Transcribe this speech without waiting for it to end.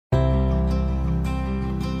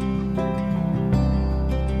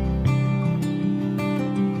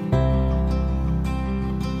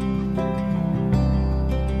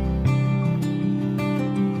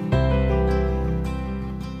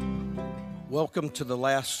Welcome to the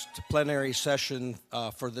last plenary session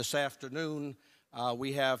for this afternoon.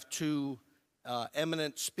 We have two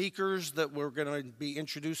eminent speakers that we're going to be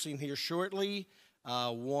introducing here shortly.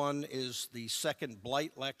 One is the second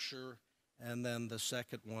Blight lecture, and then the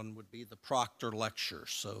second one would be the Proctor lecture.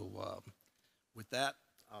 So with that,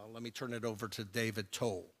 let me turn it over to David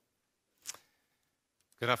Toll.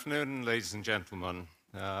 Good afternoon, ladies and gentlemen.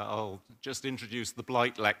 I'll just introduce the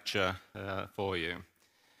Blight lecture for you.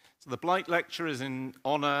 So the Blight lecture is in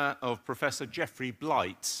honor of Professor Geoffrey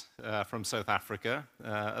Blight from South Africa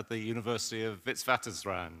at the University of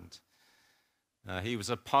Witwatersrand. He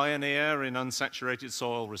was a pioneer in unsaturated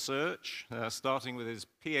soil research, starting with his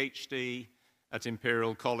PhD at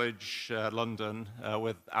Imperial College London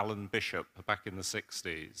with Alan Bishop back in the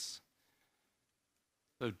 60s.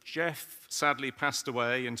 So Geoff sadly passed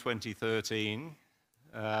away in 2013,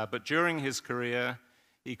 but during his career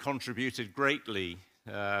he contributed greatly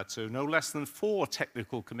to no less than 4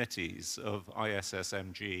 technical committees of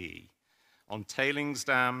ICSMGE on tailings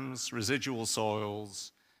dams, residual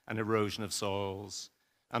soils, and erosion of soils,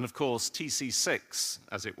 and of course TC6,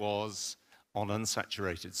 as it was, on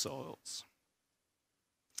unsaturated soils.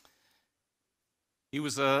 He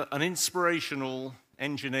was an inspirational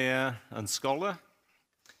engineer and scholar,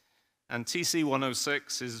 and TC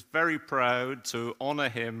 106 is very proud to honor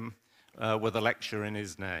him with a lecture in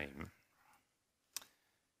his name.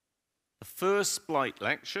 The first Blight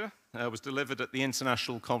lecture was delivered at the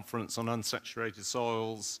International Conference on Unsaturated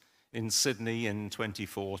Soils in Sydney in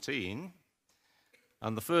 2014.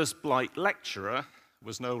 And the first Blight lecturer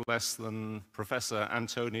was no less than Professor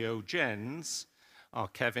Antonio Jens, our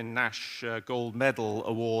Kevin Nash Gold Medal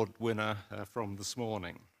Award winner from this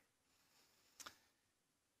morning.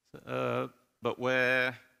 But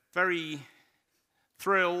we're very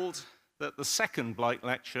thrilled that the second Blight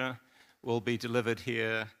lecture will be delivered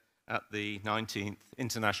here at the 19th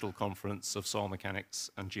International Conference of Soil Mechanics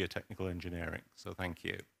and Geotechnical Engineering. So thank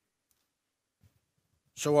you.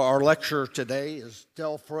 So our lecturer today is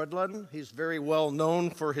Del Freudlin. He's very well known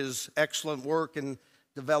for his excellent work in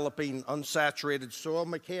developing unsaturated soil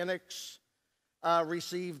mechanics.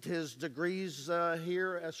 Received his degrees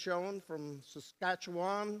here as shown from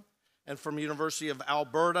Saskatchewan and from University of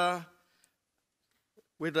Alberta.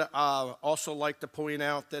 We'd also like to point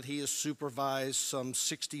out that he has supervised some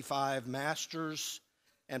 65 master's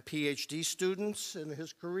and PhD students in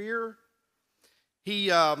his career.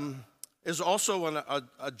 He is also an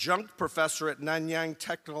adjunct professor at Nanyang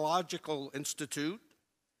Technological Institute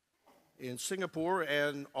in Singapore,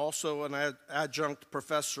 and also an adjunct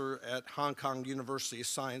professor at Hong Kong University of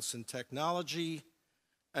Science and Technology,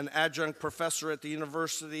 an adjunct professor at the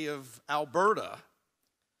University of Alberta.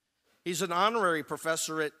 He's an honorary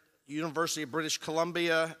professor at University of British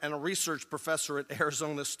Columbia and a research professor at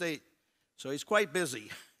Arizona State. So he's quite busy.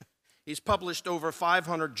 He's published over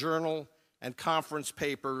 500 journal and conference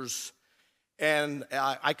papers, and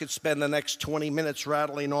I could spend the next 20 minutes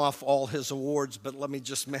rattling off all his awards, but let me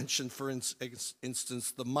just mention, for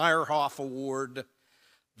instance, the Meyerhoff Award,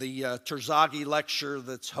 the Terzaghi Lecture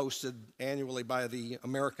that's hosted annually by the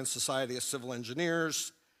American Society of Civil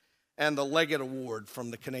Engineers, and the Leggett Award from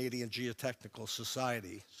the Canadian Geotechnical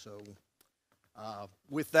Society. So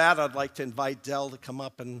with that, I'd like to invite Del to come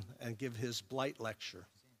up and give his Blight lecture.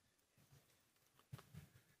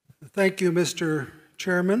 Thank you, Mr.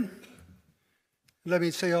 Chairman. Let me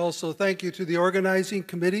say also thank you to the organizing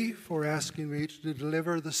committee for asking me to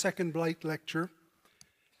deliver the second Blight lecture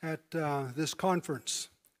at this conference.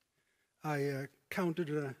 I counted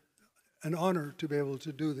an honor to be able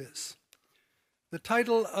to do this. The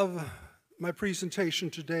title of my presentation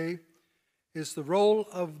today is The Role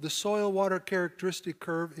of the Soil-Water Characteristic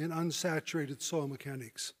Curve in Unsaturated Soil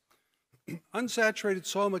Mechanics. Unsaturated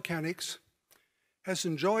soil mechanics has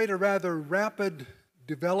enjoyed a rather rapid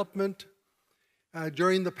development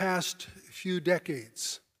during the past few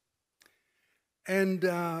decades. And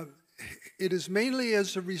it is mainly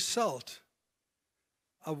as a result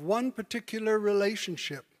of one particular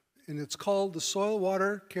relationship, and it's called the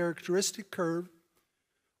soil-water characteristic curve,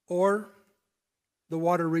 or the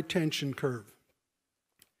water retention curve.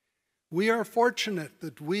 We are fortunate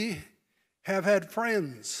that we have had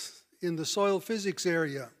friends in the soil physics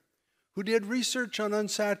area who did research on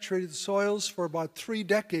unsaturated soils for about 3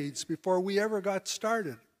 decades before we ever got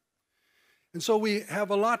started. And so we have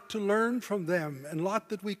a lot to learn from them and a lot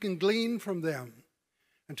that we can glean from them.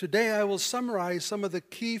 And today I will summarize some of the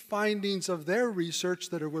key findings of their research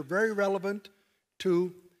that were very relevant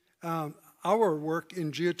to our work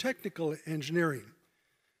in geotechnical engineering.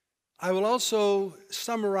 I will also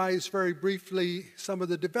summarize very briefly some of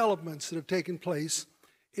the developments that have taken place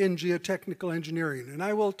in geotechnical engineering. And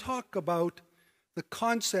I will talk about the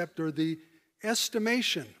concept or the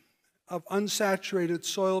estimation of unsaturated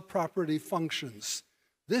soil property functions.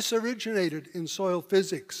 This originated in soil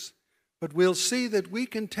physics, but we'll see that we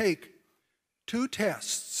can take two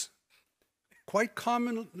tests, quite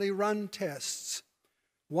commonly run tests,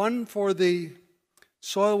 one for the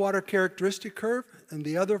soil water characteristic curve and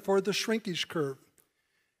the other for the shrinkage curve.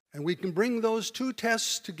 And we can bring those two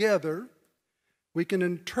tests together. We can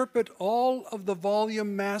interpret all of the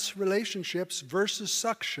volume mass relationships versus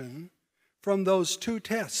suction from those two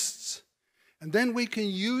tests. And then we can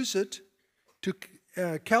use it to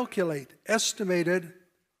calculate estimated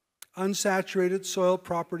unsaturated soil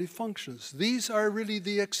property functions. These are really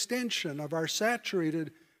the extension of our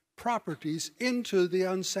saturated properties into the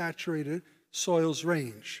unsaturated soils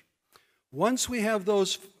range. Once we have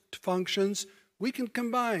those functions, we can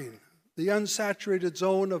combine the unsaturated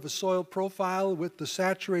zone of a soil profile with the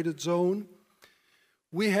saturated zone.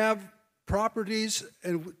 We have properties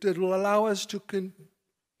that will allow us to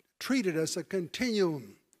treat it as a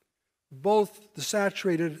continuum, both the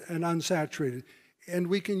saturated and unsaturated. And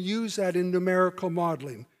we can use that in numerical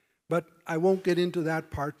modeling, but I won't get into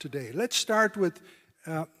that part today. Let's start with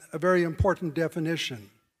a very important definition.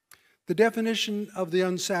 The definition of the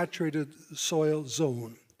unsaturated soil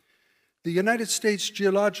zone. The United States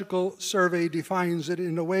Geological Survey defines it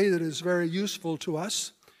in a way that is very useful to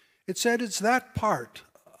us. It said it's that part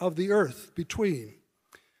of the earth between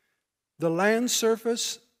the land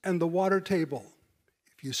surface and the water table.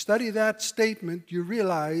 If you study that statement, you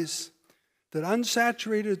realize that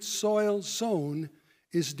unsaturated soil zone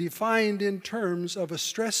is defined in terms of a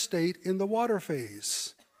stress state in the water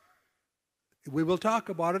phase. We will talk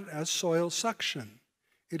about it as soil suction.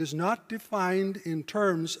 It is not defined in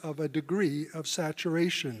terms of a degree of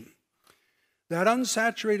saturation. That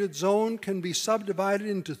unsaturated zone can be subdivided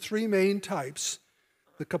into three main types: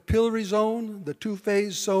 the capillary zone, the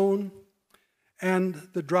two-phase zone, and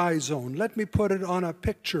the dry zone. Let me put it on a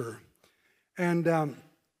picture. And at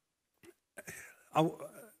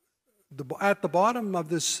the bottom of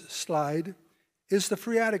this slide is the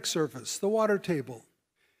phreatic surface, the water table.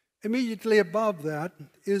 Immediately above that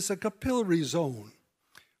is a capillary zone,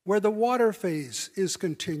 where the water phase is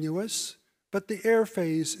continuous, but the air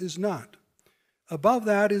phase is not. Above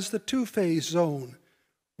that is the two-phase zone,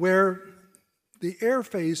 where the air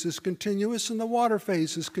phase is continuous and the water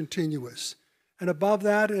phase is continuous. And above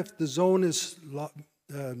that, if the zone is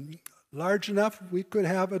large enough, we could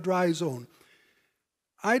have a dry zone.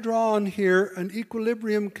 I draw on here an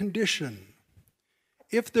equilibrium condition.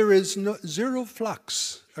 If there is zero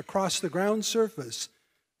flux across the ground surface,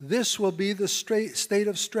 this will be the state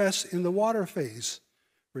of stress in the water phase,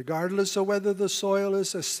 regardless of whether the soil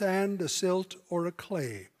is a sand, a silt, or a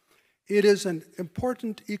clay. It is an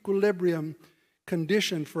important equilibrium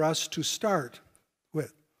condition for us to start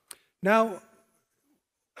with. Now,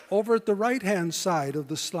 over at the right-hand side of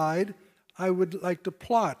the slide, I would like to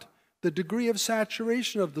plot the degree of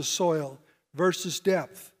saturation of the soil versus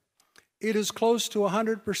depth. It is close to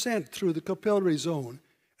 100% through the capillary zone.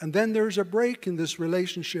 And then there's a break in this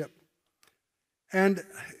relationship. And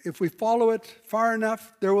if we follow it far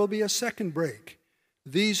enough, there will be a second break.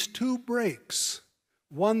 These two breaks,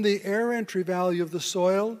 one the air entry value of the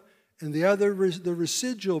soil, and the other the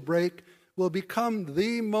residual break, will become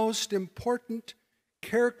the most important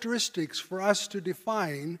characteristics for us to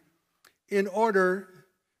define in order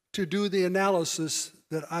to do the analysis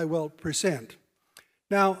that I will present.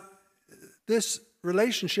 Now, this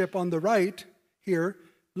relationship on the right here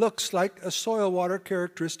looks like a soil water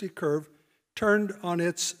characteristic curve turned on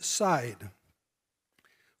its side.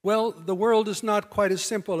 Well, the world is not quite as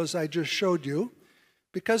simple as I just showed you,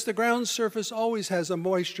 because the ground surface always has a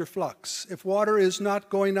moisture flux. If water is not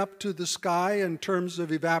going up to the sky in terms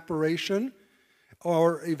of evaporation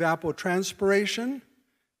or evapotranspiration,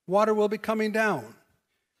 water will be coming down.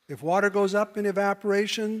 If water goes up in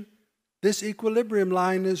evaporation, this equilibrium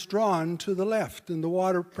line is drawn to the left, and the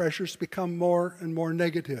water pressures become more and more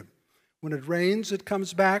negative. When it rains, it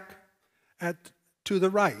comes back to the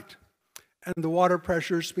right, and the water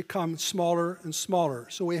pressures become smaller and smaller.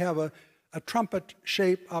 So we have a trumpet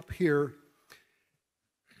shape up here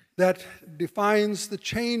that defines the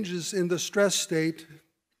changes in the stress state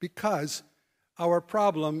because our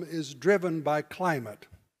problem is driven by climate.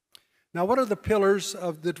 Now, what are the pillars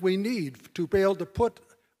that we need to be able to put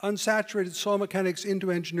unsaturated soil mechanics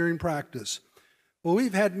into engineering practice? Well,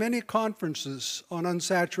 we've had many conferences on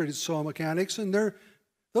unsaturated soil mechanics, and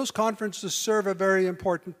those conferences serve a very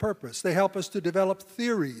important purpose. They help us to develop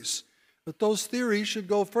theories, but those theories should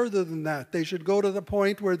go further than that. They should go to the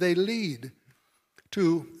point where they lead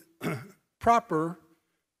to proper,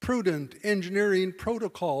 prudent engineering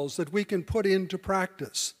protocols that we can put into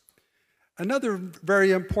practice. Another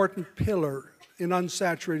very important pillar in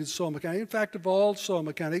unsaturated soil mechanics, in fact of all soil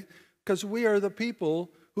mechanics, because we are the people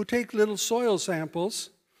who take little soil samples,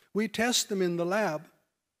 we test them in the lab,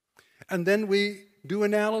 and then we do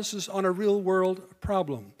analysis on a real-world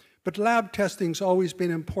problem. But lab testing's always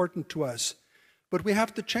been important to us. But we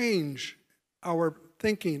have to change our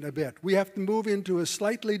thinking a bit. We have to move into a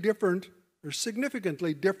slightly different or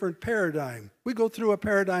significantly different paradigm. We go through a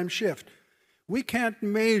paradigm shift. We can't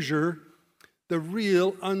measure the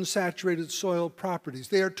real unsaturated soil properties.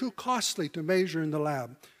 They are too costly to measure in the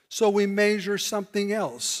lab. So we measure something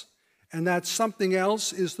else. And that something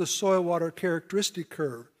else is the soil water characteristic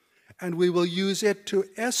curve. And we will use it to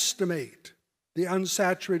estimate the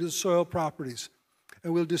unsaturated soil properties.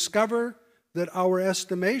 And we'll discover that our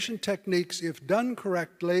estimation techniques, if done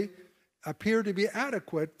correctly, appear to be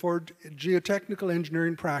adequate for geotechnical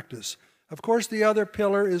engineering practice. Of course, the other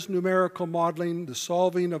pillar is numerical modeling, the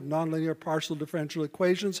solving of nonlinear partial differential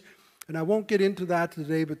equations. And I won't get into that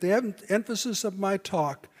today, but the emphasis of my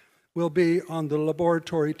talk will be on the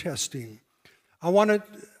laboratory testing. I want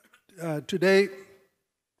to today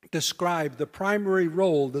describe the primary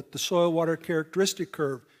role that the soil water characteristic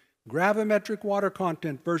curve, gravimetric water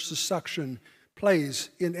content versus suction, plays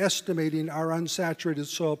in estimating our unsaturated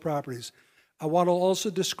soil properties. I want to also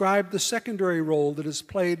describe the secondary role that is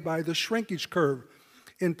played by the shrinkage curve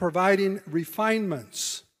in providing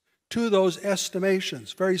refinements to those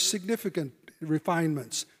estimations, very significant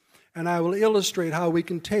refinements. And I will illustrate how we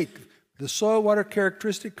can take the soil water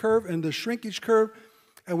characteristic curve and the shrinkage curve,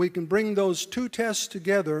 and we can bring those two tests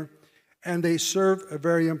together, and they serve a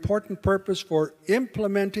very important purpose for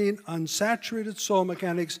implementing unsaturated soil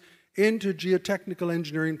mechanics into geotechnical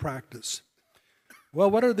engineering practice.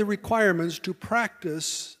 Well, what are the requirements to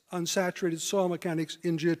practice unsaturated soil mechanics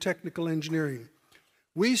in geotechnical engineering?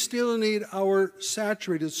 We still need our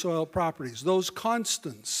saturated soil properties, those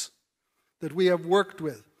constants that we have worked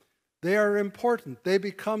with. They are important. They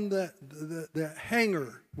become the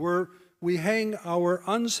hanger where we hang our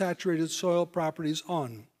unsaturated soil properties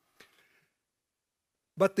on.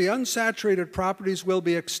 But the unsaturated properties will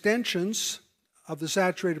be extensions of the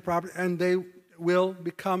saturated property, and they will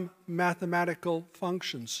become mathematical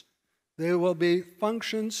functions. They will be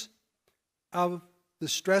functions of the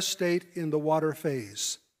stress state in the water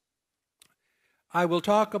phase. I will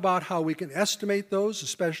talk about how we can estimate those,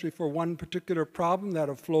 especially for one particular problem, that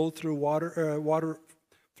of flow through water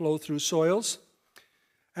flow through soils.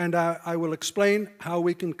 And I will explain how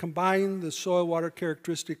we can combine the soil water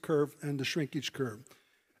characteristic curve and the shrinkage curve.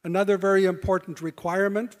 Another very important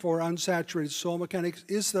requirement for unsaturated soil mechanics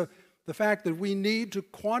is the fact that we need to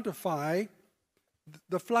quantify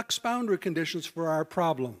the flux boundary conditions for our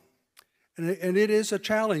problem. And it is a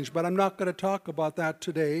challenge, but I'm not going to talk about that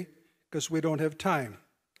today because we don't have time.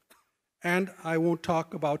 And I won't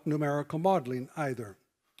talk about numerical modeling either.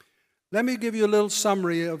 Let me give you a little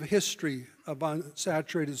summary of history of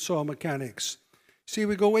unsaturated soil mechanics. See,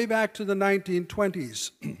 we go way back to the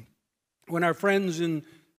 1920s when our friends in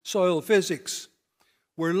soil physics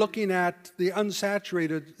were looking at the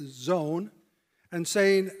unsaturated zone and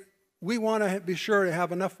saying, we want to be sure to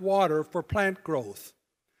have enough water for plant growth.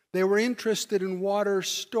 They were interested in water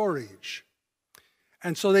storage.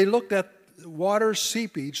 And so they looked at water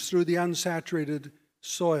seepage through the unsaturated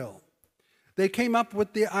soil. They came up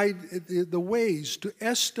with the ways to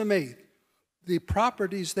estimate the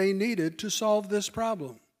properties they needed to solve this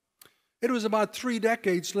problem. It was about 3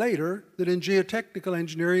 decades later that in geotechnical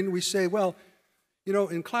engineering we say, well, you know,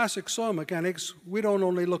 in classic soil mechanics, we don't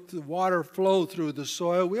only look at the water flow through the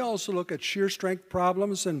soil, we also look at shear strength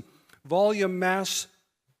problems and volume mass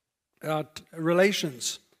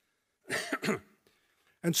relations.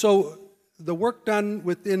 And so the work done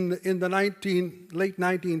in the late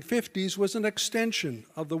 1950s was an extension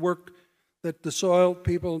of the work that the soil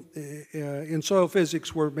people in soil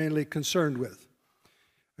physics were mainly concerned with.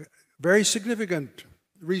 Very significant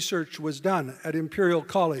research was done at Imperial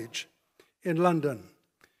College in London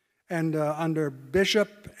and under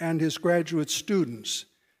Bishop and his graduate students.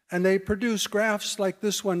 And they produced graphs like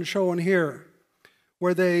this one shown here,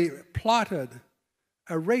 where they plotted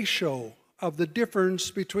a ratio of the difference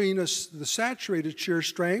between the saturated shear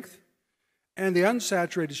strength and the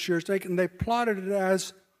unsaturated shear strength, and they plotted it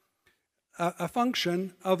as a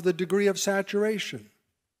function of the degree of saturation.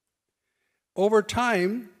 Over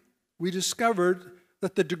time, we discovered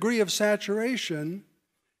that the degree of saturation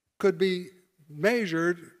could be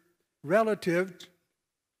measured relative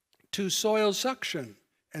to soil suction,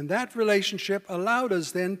 and that relationship allowed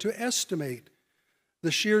us then to estimate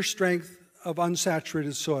the shear strength of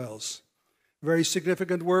unsaturated soils. Very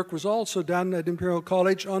significant work was also done at Imperial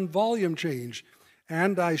College on volume change.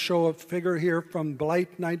 And I show a figure here from Blight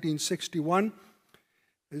 1961.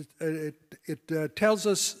 It tells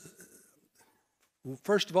us,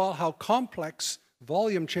 first of all, how complex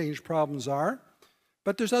volume change problems are.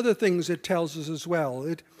 But there's other things it tells us as well.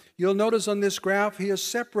 You'll notice on this graph, he has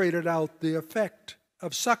separated out the effect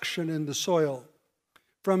of suction in the soil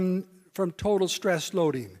from total stress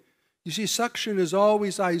loading. You see, suction is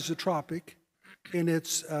always isotropic in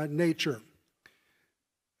its nature.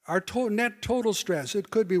 Our net total stress, it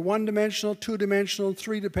could be one-dimensional, two-dimensional,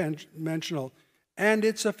 three-dimensional, and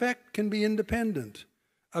its effect can be independent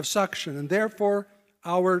of suction. And therefore,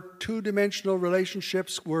 our two-dimensional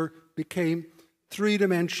relationships became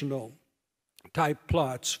three-dimensional type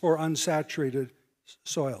plots for unsaturated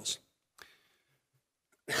soils.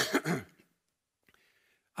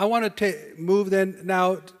 I want to move then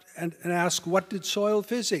now and ask, what did soil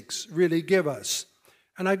physics really give us?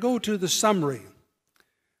 And I go to the summary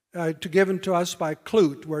given to us by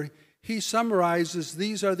Clute, where he summarizes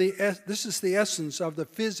this is the essence of the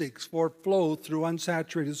physics for flow through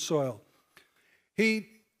unsaturated soil. He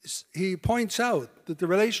points out that the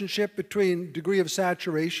relationship between degree of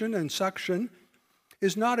saturation and suction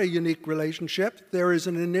is not a unique relationship. There is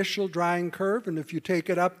an initial drying curve, and if you take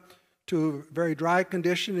it up to a very dry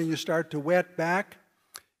condition and you start to wet back,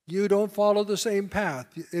 you don't follow the same path.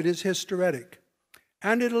 It is hysteretic.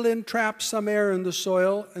 And it'll entrap some air in the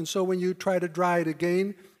soil, and so when you try to dry it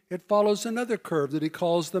again, it follows another curve that he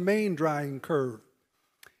calls the main drying curve.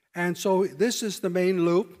 And so this is the main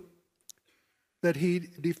loop that he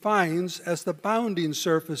defines as the bounding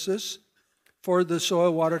surfaces for the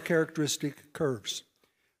soil water characteristic curves.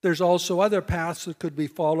 There's also other paths that could be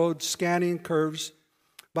followed, scanning curves,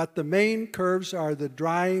 but the main curves are the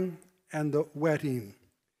drying and the wetting.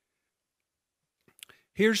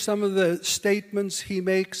 Here's some of the statements he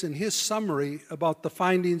makes in his summary about the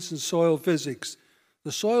findings in soil physics.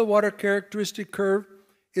 The soil water characteristic curve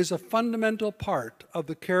is a fundamental part of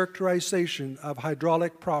the characterization of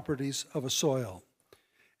hydraulic properties of a soil.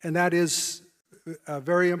 And that is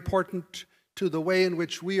very important to the way in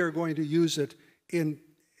which we are going to use it in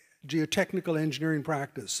geotechnical engineering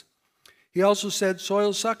practice. He also said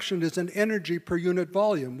soil suction is an energy per unit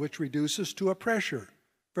volume, which reduces to a pressure,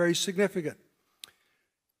 very significant.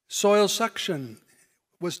 Soil suction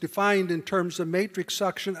was defined in terms of matrix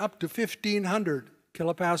suction up to 1,500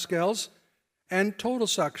 kilopascals and total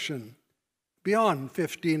suction beyond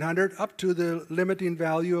 1,500 up to the limiting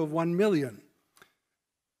value of 1 million.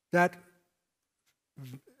 That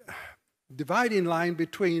dividing line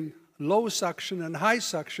between low suction and high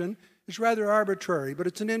suction is rather arbitrary, but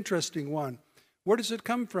it's an interesting one. Where does it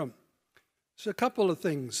come from? There's a couple of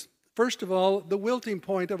things. First of all, the wilting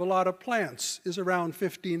point of a lot of plants is around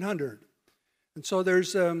 1,500. And so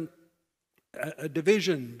there's a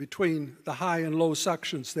division between the high and low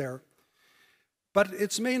suctions there. But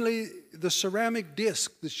it's mainly the ceramic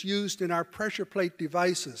disc that's used in our pressure plate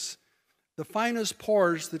devices. The finest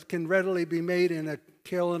pores that can readily be made in a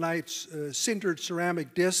kaolinite sintered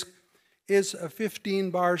ceramic disc is a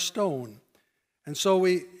 15-bar stone. And so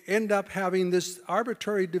we end up having this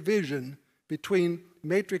arbitrary division between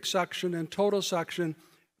matrix suction and total suction,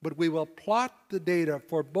 but we will plot the data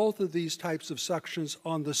for both of these types of suctions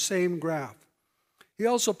on the same graph. He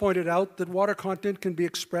also pointed out that water content can be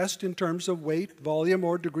expressed in terms of weight, volume,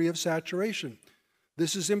 or degree of saturation.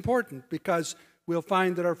 This is important because we'll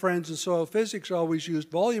find that our friends in soil physics always used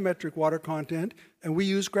volumetric water content, and we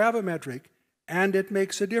use gravimetric, and it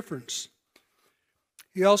makes a difference.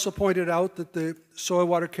 He also pointed out that the soil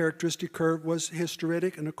water characteristic curve was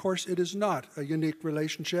hysteretic, and of course it is not a unique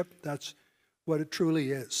relationship. That's what it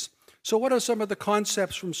truly is. So what are some of the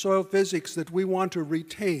concepts from soil physics that we want to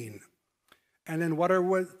retain? And then what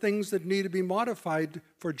are things that need to be modified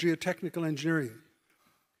for geotechnical engineering?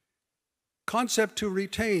 Concept to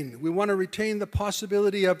retain. We want to retain the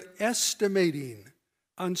possibility of estimating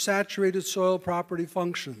unsaturated soil property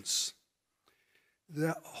functions.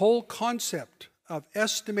 The whole concept of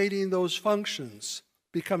estimating those functions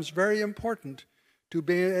becomes very important to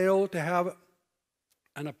be able to have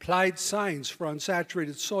an applied science for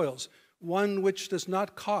unsaturated soils, one which does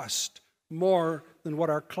not cost more than what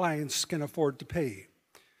our clients can afford to pay.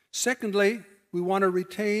 Secondly, we want to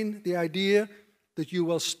retain the idea that you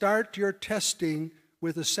will start your testing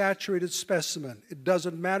with a saturated specimen. It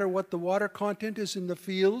doesn't matter what the water content is in the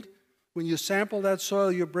field. When you sample that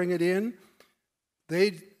soil, you bring it in.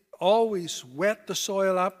 They always wet the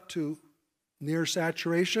soil up to near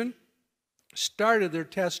saturation, started their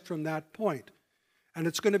test from that point. And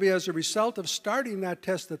it's going to be as a result of starting that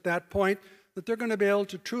test at that point that they're going to be able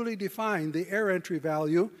to truly define the air entry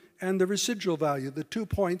value and the residual value, the 2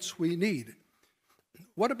 points we need.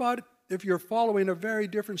 What about if you're following a very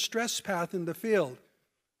different stress path in the field?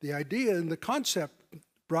 The idea and the concept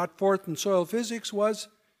brought forth in soil physics was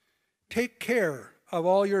take care of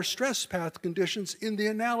all your stress path conditions in the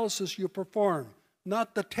analysis you perform,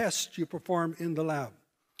 not the tests you perform in the lab.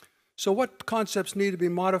 So what concepts need to be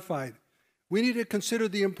modified? We need to consider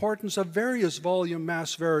the importance of various volume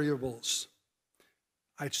mass variables.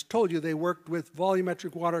 I told you they worked with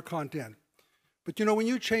volumetric water content. But you know, when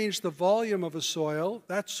you change the volume of a soil,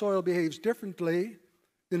 that soil behaves differently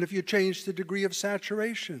than if you change the degree of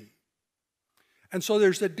saturation. And so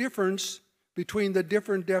there's a difference between the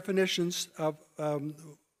different definitions of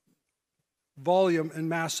volume and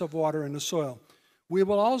mass of water in the soil. We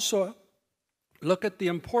will also look at the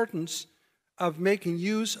importance of making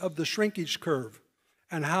use of the shrinkage curve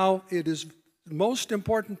and how it is most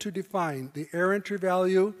important to define the air entry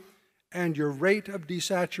value and your rate of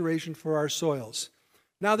desaturation for our soils.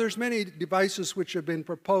 Now, there's many devices which have been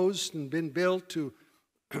proposed and been built to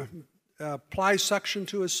apply suction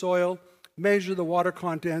to a soil, measure the water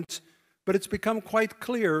contents, but it's become quite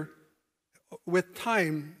clear with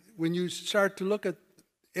time when you start to look at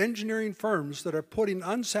engineering firms that are putting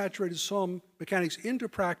unsaturated soil mechanics into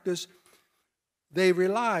practice, they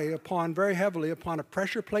rely upon very heavily upon a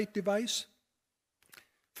pressure plate device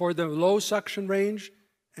for the low suction range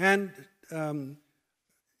and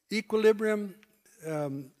equilibrium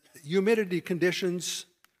humidity conditions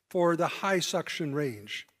for the high suction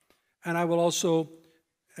range. And I will also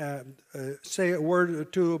say a word or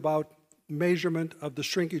two about measurement of the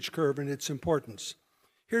shrinkage curve and its importance.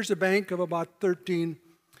 Here's a bank of about 13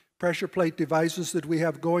 pressure plate devices that we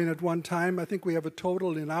have going at one time. I think we have a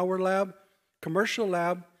total in our lab, commercial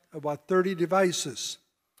lab, about 30 devices.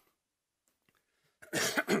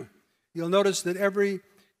 You'll notice that every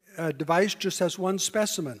device just has one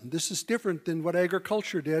specimen. This is different than what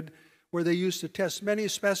agriculture did, where they used to test many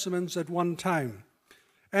specimens at one time.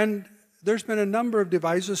 And there's been a number of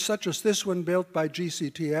devices, such as this one built by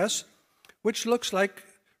GCTS, which looks like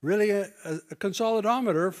really a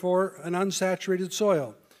consolidometer for an unsaturated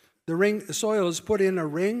soil. The soil is put in a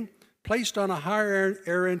ring, placed on a higher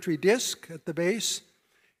air entry disc at the base.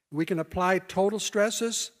 We can apply total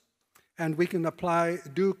stresses, and we can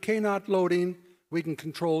do K-naught loading. We can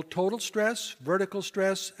control total stress, vertical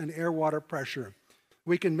stress, and air-water pressure.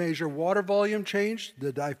 We can measure water volume change,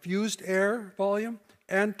 the diffused air volume,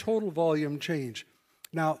 and total volume change.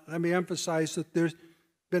 Now, let me emphasize that there's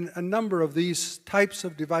been a number of these types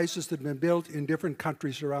of devices that have been built in different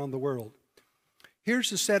countries around the world.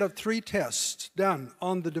 Here's a set of 3 tests done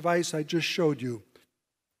on the device I just showed you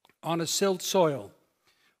on a silt soil.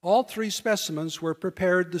 All 3 specimens were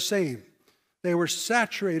prepared the same. They were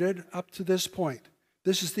saturated up to this point.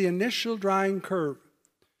 This is the initial drying curve.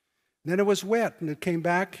 Then it was wet, and it came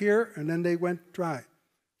back here, and then they went dry.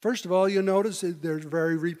 First of all, you notice that they're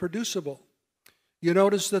very reproducible. You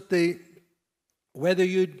notice that whether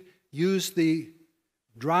you'd use the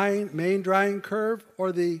main drying curve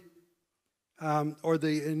or the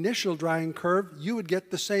initial drying curve, you would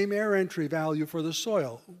get the same air entry value for the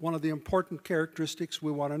soil, one of the important characteristics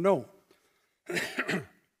we want to know.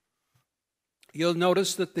 You'll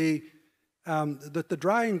notice that the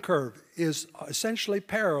drying curve is essentially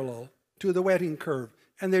parallel to the wetting curve,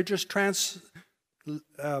 and they're just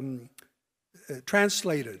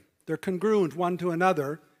translated. They're congruent one to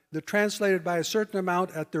another. They're translated by a certain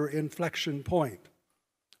amount at their inflection point.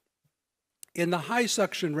 In the high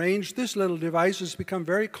suction range, this little device has become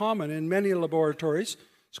very common in many laboratories.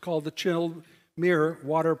 It's called the chilled mirror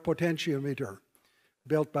water potentiometer,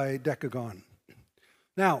 built by Decagon.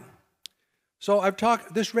 Now, so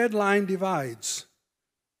this red line divides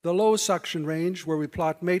the low suction range, where we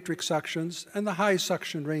plot matrix suctions, and the high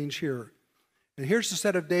suction range here. And here's a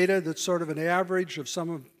set of data that's sort of an average of some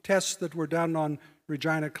of tests that were done on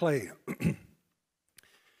Regina clay.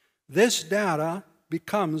 This data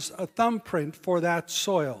becomes a thumbprint for that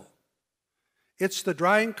soil. It's the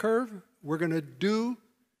drying curve. We're going to do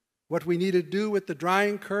what we need to do with the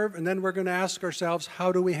drying curve, and then we're going to ask ourselves,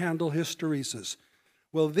 how do we handle hysteresis?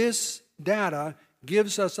 Well, this data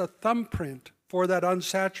gives us a thumbprint for that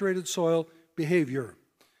unsaturated soil behavior.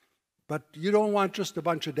 But you don't want just a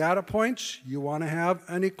bunch of data points. You want to have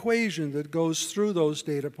an equation that goes through those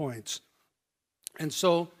data points. And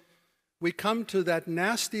so we come to that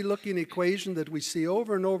nasty-looking equation that we see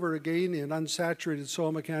over and over again in unsaturated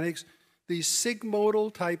soil mechanics, these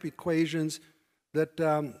sigmodal type equations that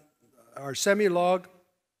are semi-log,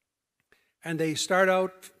 and they start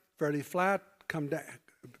out fairly flat, come down,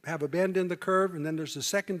 have a bend in the curve, and then there's a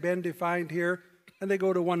second bend defined here, and they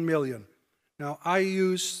go to 1 million. Now,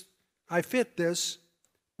 I fit this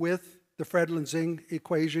with the Fredlin-Zing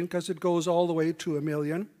equation because it goes all the way to 1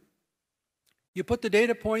 million. You put the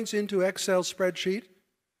data points into Excel spreadsheet,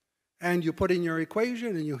 and you put in your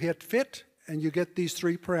equation, and you hit fit, and you get these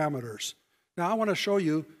 3 parameters. Now, I want to show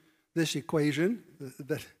you this equation.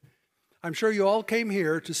 I'm sure you all came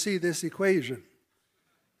here to see this equation.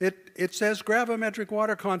 It says gravimetric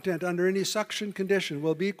water content under any suction condition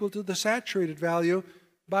will be equal to the saturated value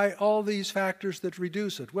by all these factors that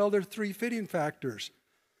reduce it. Well, there are 3 fitting factors.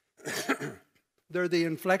 They're the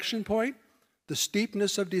inflection point, the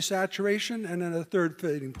steepness of desaturation, and then a third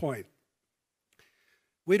fitting point.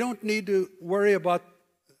 We don't need to worry about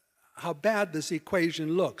how bad this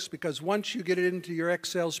equation looks, because once you get it into your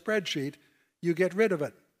Excel spreadsheet, you get rid of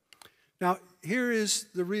it. Now, here is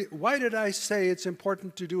why did I say it's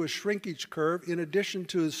important to do a shrinkage curve in addition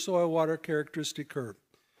to a soil water characteristic curve?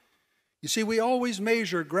 You see, we always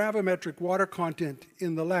measure gravimetric water content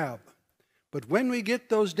in the lab. But when we get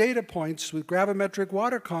those data points with gravimetric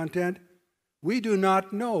water content, we do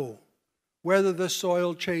not know whether the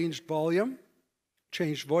soil changed volume,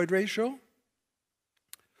 changed void ratio,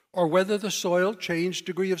 or whether the soil changed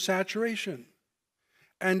degree of saturation.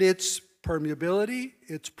 And its permeability,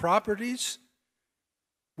 its properties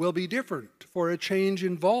will be different for a change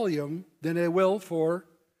in volume than it will for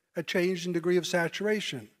a change in degree of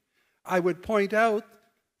saturation. I would point out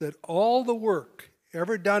that all the work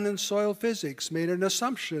ever done in soil physics made an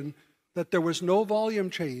assumption that there was no volume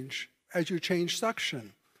change as you change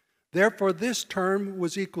suction. Therefore, this term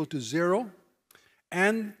was equal to 0,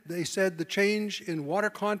 and they said the change in water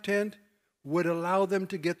content would allow them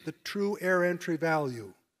to get the true air entry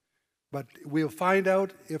value. But we'll find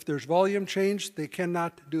out if there's volume change, they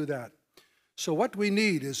cannot do that. So what we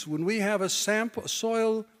need is when we have a sample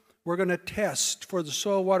soil, we're going to test for the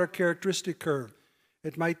soil water characteristic curve.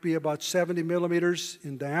 It might be about 70 millimeters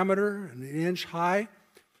in diameter and 1 inch high.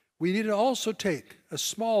 We need to also take a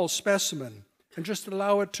small specimen and just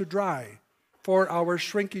allow it to dry for our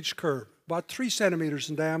shrinkage curve, about 3 centimeters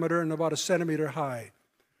in diameter and about 1 centimeter high.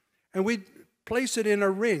 And we place it in a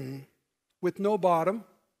ring with no bottom.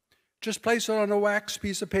 Just place it on a wax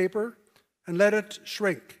piece of paper and let it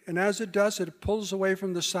shrink. And as it does, it pulls away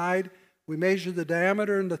from the side. We measure the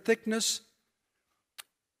diameter and the thickness,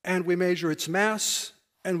 and we measure its mass,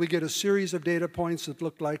 and we get a series of data points that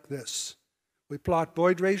look like this. We plot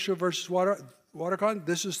void ratio versus water content.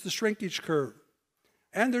 This is the shrinkage curve.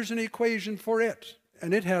 And there's an equation for it,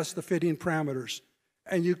 and it has the fitting parameters.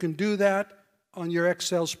 And you can do that on your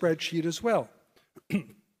Excel spreadsheet as well.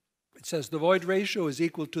 It says the void ratio is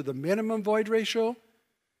equal to the minimum void ratio,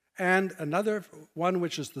 and another one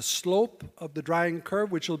which is the slope of the drying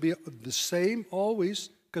curve, which will be the same always,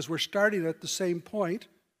 because we're starting at the same point.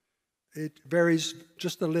 It varies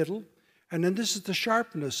just a little. And then this is the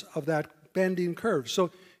sharpness of that bending curve.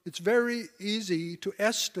 So it's very easy to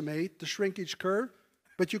estimate the shrinkage curve,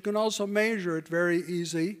 but you can also measure it very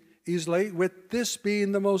easily, with this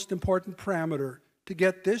being the most important parameter. To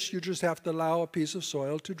get this, you just have to allow a piece of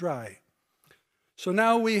soil to dry. So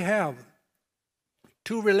now we have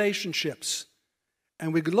 2 relationships,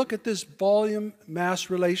 and we could look at this volume-mass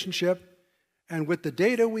relationship, and with the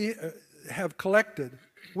data we have collected,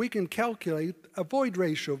 we can calculate a void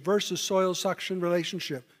ratio versus soil suction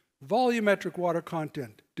relationship, volumetric water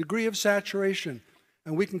content, degree of saturation,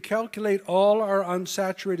 and we can calculate all our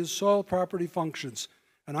unsaturated soil property functions.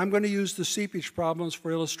 And I'm going to use the seepage problems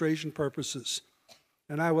for illustration purposes.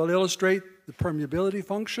 And I will illustrate the permeability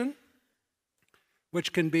function,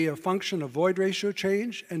 which can be a function of void ratio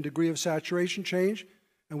change and degree of saturation change,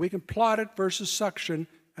 and we can plot it versus suction,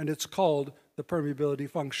 and it's called the permeability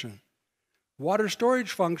function. Water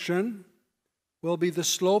storage function will be the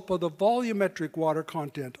slope of the volumetric water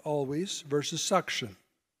content always versus suction.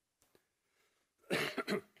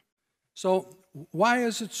 So why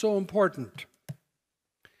is it so important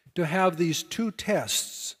to have these 2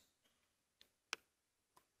 tests?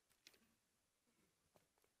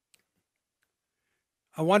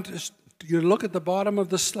 I want you to look at the bottom of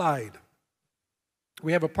the slide.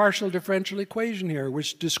 We have a partial differential equation here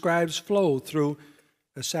which describes flow through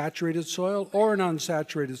a saturated soil or an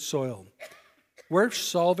unsaturated soil. We're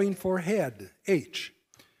solving for head, H,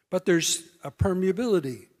 but there's a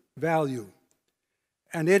permeability value,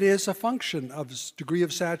 and it is a function of degree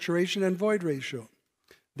of saturation and void ratio.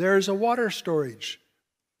 There's a water storage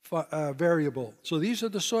variable. So these are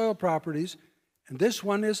the soil properties, and this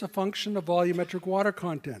one is a function of volumetric water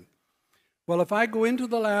content. Well, if I go into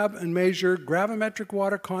the lab and measure gravimetric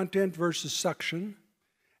water content versus suction,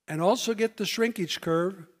 and also get the shrinkage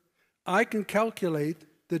curve, I can calculate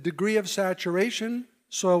the degree of saturation,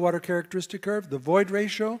 soil water characteristic curve, the void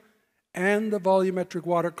ratio, and the volumetric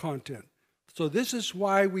water content. So this is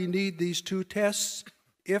why we need these two tests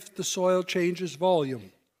if the soil changes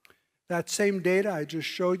volume. That same data I just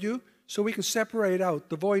showed you, so we can separate out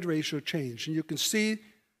the void ratio change. And you can see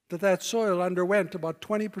that that soil underwent about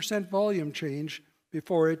 20% volume change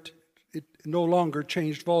before it no longer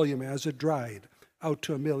changed volume as it dried out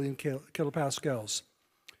to 1 million kilopascals.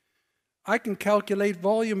 I can calculate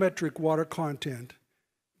volumetric water content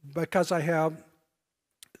because I have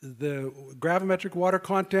the gravimetric water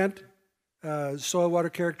content, soil water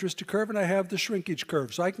characteristic curve, and I have the shrinkage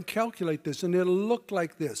curve. So I can calculate this, and it'll look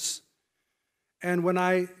like this. And when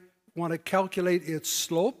I want to calculate its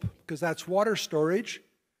slope, because that's water storage,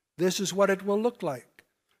 this is what it will look like.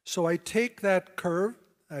 So I take that curve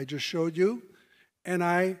I just showed you, and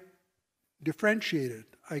I differentiate it.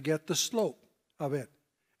 I get the slope of it.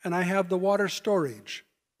 And I have the water storage.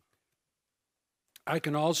 I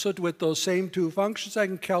can also, with those same two functions, I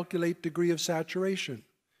can calculate degree of saturation.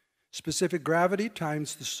 Specific gravity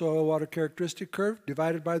times the soil water characteristic curve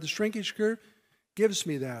divided by the shrinkage curve gives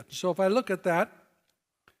me that. So if I look at that,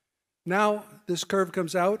 now this curve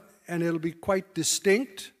comes out and it'll be quite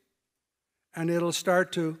distinct and it'll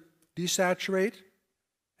start to desaturate.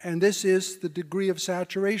 And this is the degree of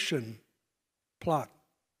saturation plot.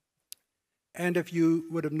 And if you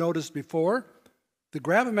would have noticed before, the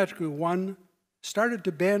gravimetric one started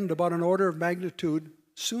to bend about an order of magnitude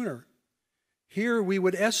sooner. Here we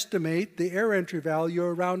would estimate the air entry value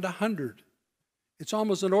around 100. It's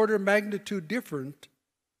almost an order of magnitude different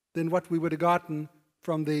than what we would have gotten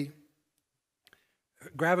from the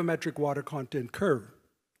gravimetric water content curve.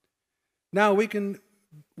 Now we can,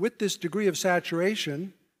 with this degree of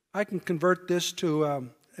saturation, I can convert this to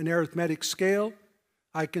an arithmetic scale.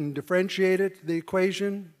 I can differentiate it, the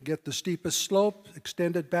equation, get the steepest slope,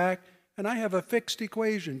 extend it back, and I have a fixed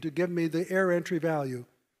equation to give me the air entry value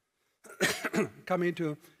coming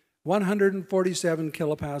to 147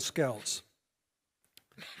 kilopascals.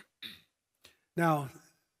 Now,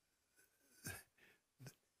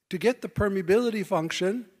 to get the permeability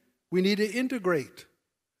function, we need to integrate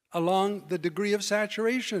along the degree of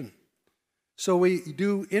saturation. So we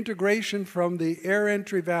do integration from the air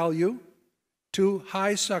entry value to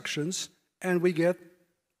high suctions, and we get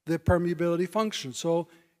the permeability function. So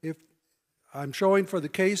if I'm showing for the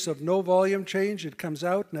case of no volume change, it comes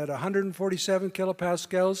out, and at 147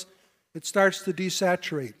 kilopascals, it starts to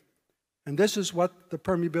desaturate. And this is what the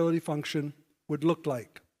permeability function would look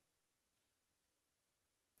like.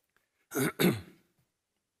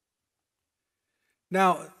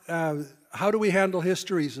 Now, how do we handle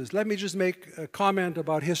hysteresis? Let me just make a comment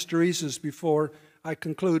about hysteresis before I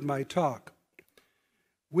conclude my talk.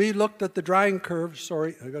 We looked at the drying curve.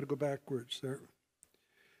 Sorry, I got to go backwards there.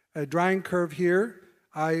 A drying curve here.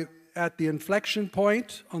 At the inflection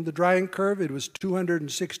point on the drying curve, it was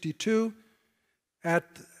 262. At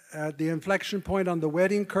the inflection point on the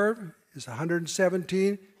wetting curve is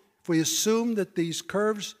 117. If we assume that these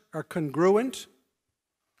curves are congruent,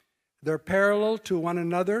 they're parallel to one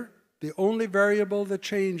another, the only variable that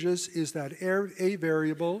changes is that A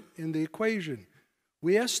variable in the equation.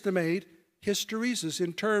 We estimate hysteresis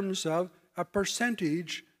in terms of a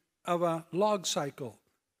percentage of a log cycle.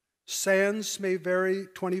 Sands may vary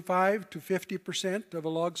 25 to 50% of a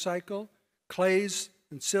log cycle. Clays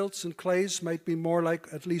and silts and clays might be more like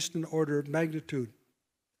at least an order of magnitude.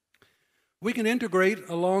 We can integrate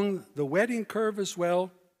along the wetting curve as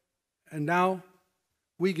well, and now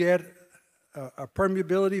we get a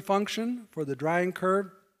permeability function for the drying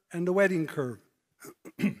curve and the wetting curve.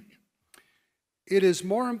 It is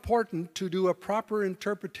more important to do a proper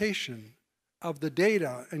interpretation of the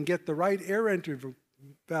data and get the right air entry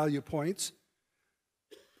value points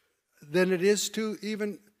than it is to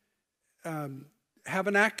even have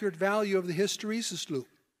an accurate value of the hysteresis loop.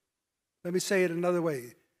 Let me say it another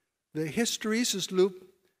way. The hysteresis loop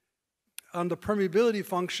on the permeability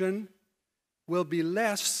function will be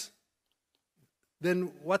less than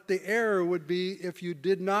what the error would be if you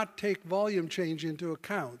did not take volume change into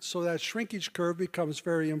account. So that shrinkage curve becomes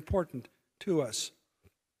very important to us.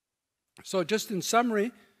 So just in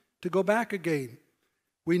summary, to go back again,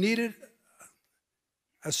 we needed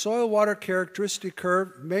a soil water characteristic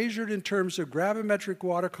curve measured in terms of gravimetric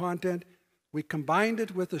water content. We combined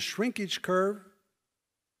it with a shrinkage curve,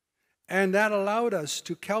 and that allowed us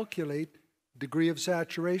to calculate degree of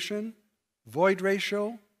saturation, void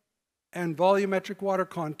ratio, and volumetric water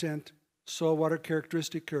content, soil water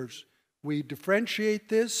characteristic curves. We differentiate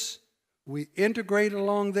this, we integrate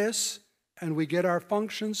along this, and we get our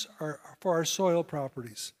functions for our soil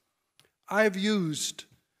properties. I've used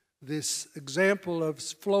this example of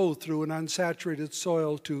flow through an unsaturated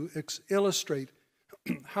soil to illustrate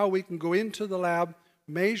how we can go into the lab,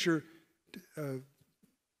 measure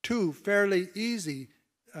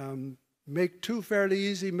make two fairly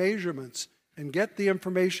easy measurements and get the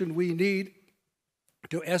information we need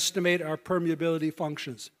to estimate our permeability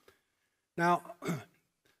functions. Now,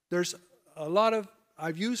 there's a lot of,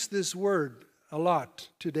 I've used this word a lot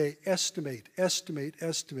today, estimate, estimate,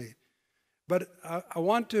 estimate. But I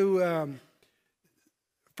want to,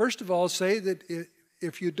 first of all, say that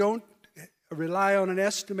if you don't rely on an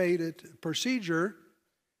estimated procedure,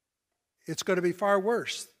 it's going to be far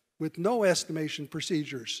worse. With no estimation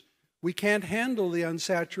procedures, we can't handle the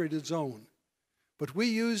unsaturated zone. But we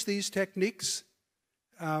use these techniques,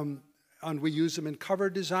 and we use them in cover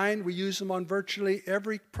design. We use them on virtually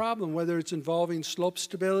every problem, whether it's involving slope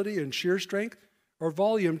stability and shear strength or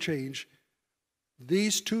volume change.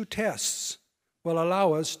 These two tests will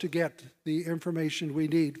allow us to get the information we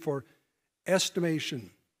need for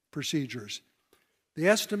estimation procedures. The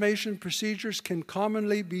estimation procedures can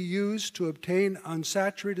commonly be used to obtain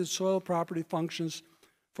unsaturated soil property functions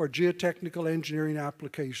for geotechnical engineering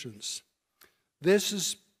applications. This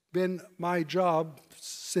has been my job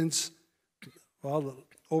since, well,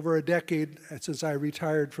 over a decade since I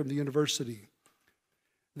retired from the university.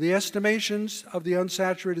 The estimations of the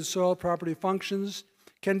unsaturated soil property functions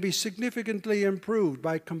can be significantly improved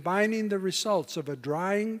by combining the results of a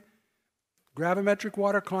drying gravimetric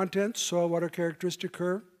water content, soil water characteristic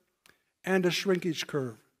curve, and a shrinkage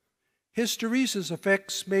curve. Hysteresis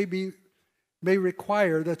effects may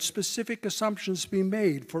require that specific assumptions be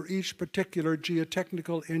made for each particular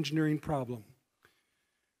geotechnical engineering problem.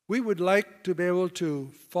 We would like to be able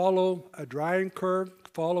to follow a drying curve,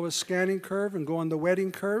 follow a scanning curve, and go on the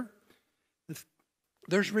wetting curve.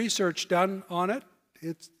 There's research done on it.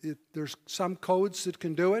 There's some codes that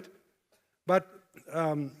can do it, but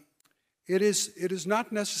it is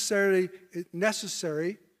not necessarily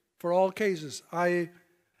necessary for all cases. I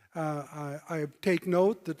take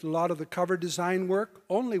note that a lot of the cover design work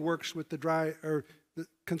only works with the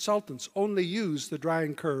consultants only use the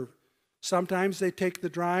drying curve. Sometimes they take the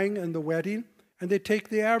drying and the wetting, and they take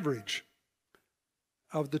the average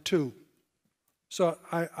of the two. So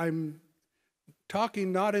I'm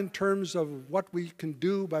talking not in terms of what we can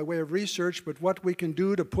do by way of research, but what we can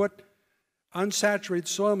do to put unsaturated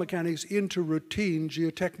soil mechanics into routine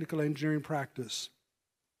geotechnical engineering practice.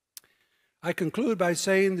 I conclude by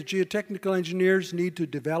saying that geotechnical engineers need to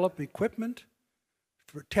develop equipment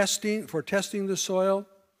for testing the soil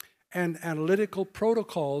and analytical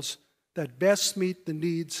protocols that best meet the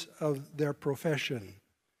needs of their profession.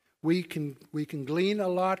 We can glean a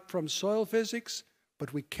lot from soil physics,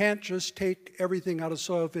 but we can't just take everything out of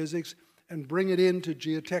soil physics and bring it into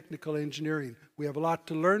geotechnical engineering. We have a lot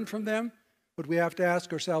to learn from them, but we have to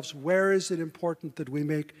ask ourselves, where is it important that we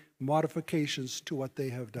make modifications to what they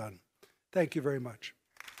have done? Thank you very much.